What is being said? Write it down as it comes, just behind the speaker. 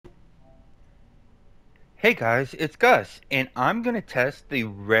Hey guys, it's Gus, and I'm going to test the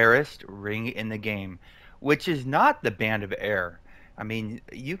rarest ring in the game, which is not the Band of Air. I mean,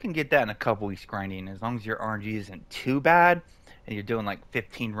 you can get that in a couple weeks grinding as long as your RNG isn't too bad and you're doing like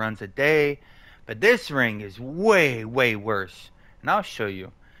 15 runs a day. But this ring is way, way worse, and I'll show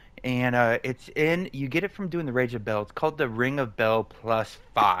you. And you get it from doing the Rage of Bell. It's called the Ring of Bell plus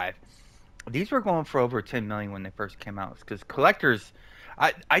 5. These were going for over 10 million when they first came out because collectors.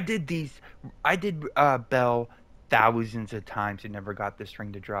 I did these. I did Bell thousands of times and never got this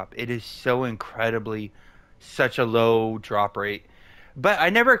ring to drop. It is so incredibly such a low drop rate, but I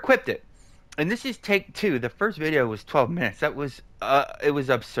never equipped it. And this is take two. The first video was 12 minutes. That was it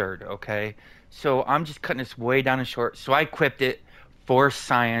was absurd. Okay, so I'm just cutting this way down and short. So I equipped it for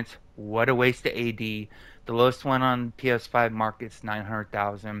science. What a waste of AD. The lowest one on PS5 market's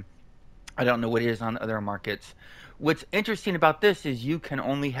 900,000. I don't know what it is on other markets. What's interesting about this is you can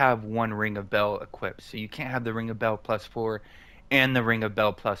only have one Ring of Bell equipped. So you can't have the Ring of Bell plus 4 and the Ring of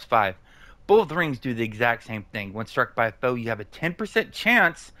Bell plus 5. Both rings do the exact same thing. When struck by a foe, you have a 10%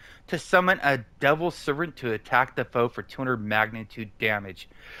 chance to summon a Devil Servant to attack the foe for 200 magnitude damage.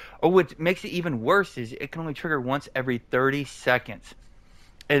 Or what makes it even worse is it can only trigger once every 30 seconds.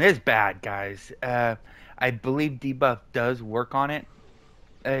 It is bad, guys. I believe debuff does work on it.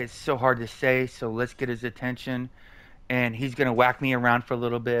 It's so hard to say, so let's get his attention. And he's going to whack me around for a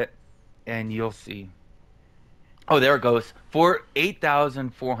little bit, and you'll see. Oh, there it goes. For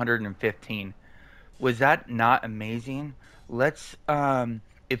 8,415. Was that not amazing? Let's,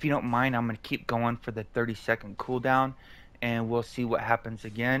 if you don't mind, I'm going to keep going for the 30-second cooldown, and we'll see what happens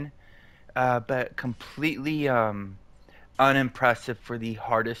again. But completely unimpressive for the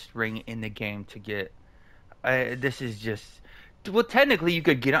hardest ring in the game to get. This is just well, technically you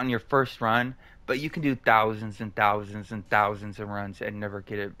could get it on your first run, but you can do thousands and thousands and thousands of runs and never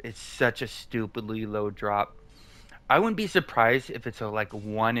get it. It's such a stupidly low drop. I wouldn't be surprised if it's a like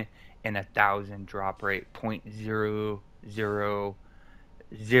 1 in 1,000 drop rate,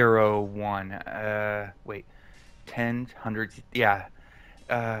 0.0001. Wait, tens, hundreds, yeah,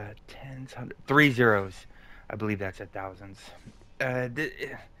 tens, hundred, three zeros. I believe that's a thousands. Uh,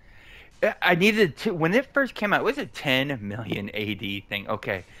 th- I needed to when it first came out. It was a 10 million AD thing.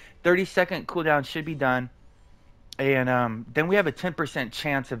 Okay, 30-second cooldown should be done, and then we have a 10%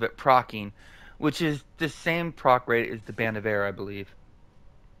 chance of it procking, which is the same proc rate as the Band of Air, I believe.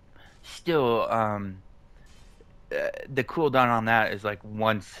 Still, the cooldown on that is like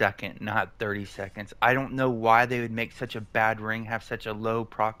 1 second, not 30 seconds. I don't know why they would make such a bad ring have such a low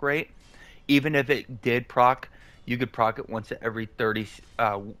proc rate. Even if it did proc, you could proc it once every 30,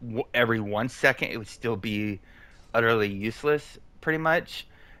 every 1 second. It would still be utterly useless, pretty much.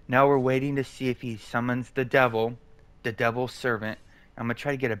 Now we're waiting to see if he summons the devil's servant. I'm gonna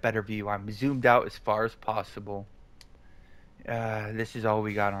try to get a better view. I'm zoomed out as far as possible. This is all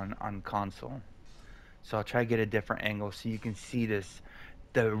we got on console. So I'll try to get a different angle so you can see this.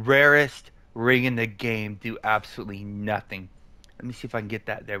 The rarest ring in the game do absolutely nothing. Let me see if I can get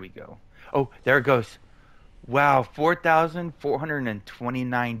that. There we go. Oh, there it goes. Wow,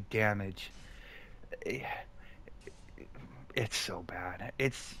 4,429 damage. It's so bad.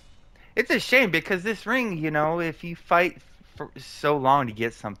 It's a shame because this ring, if you fight for so long to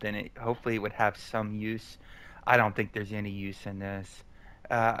get something, hopefully it would have some use. I don't think there's any use in this.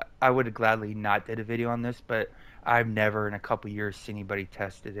 I would have gladly not did a video on this, but I've never in a couple years seen anybody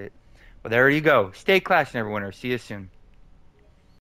tested it. Well, there you go. Stay classy, Neverwinter. See you soon.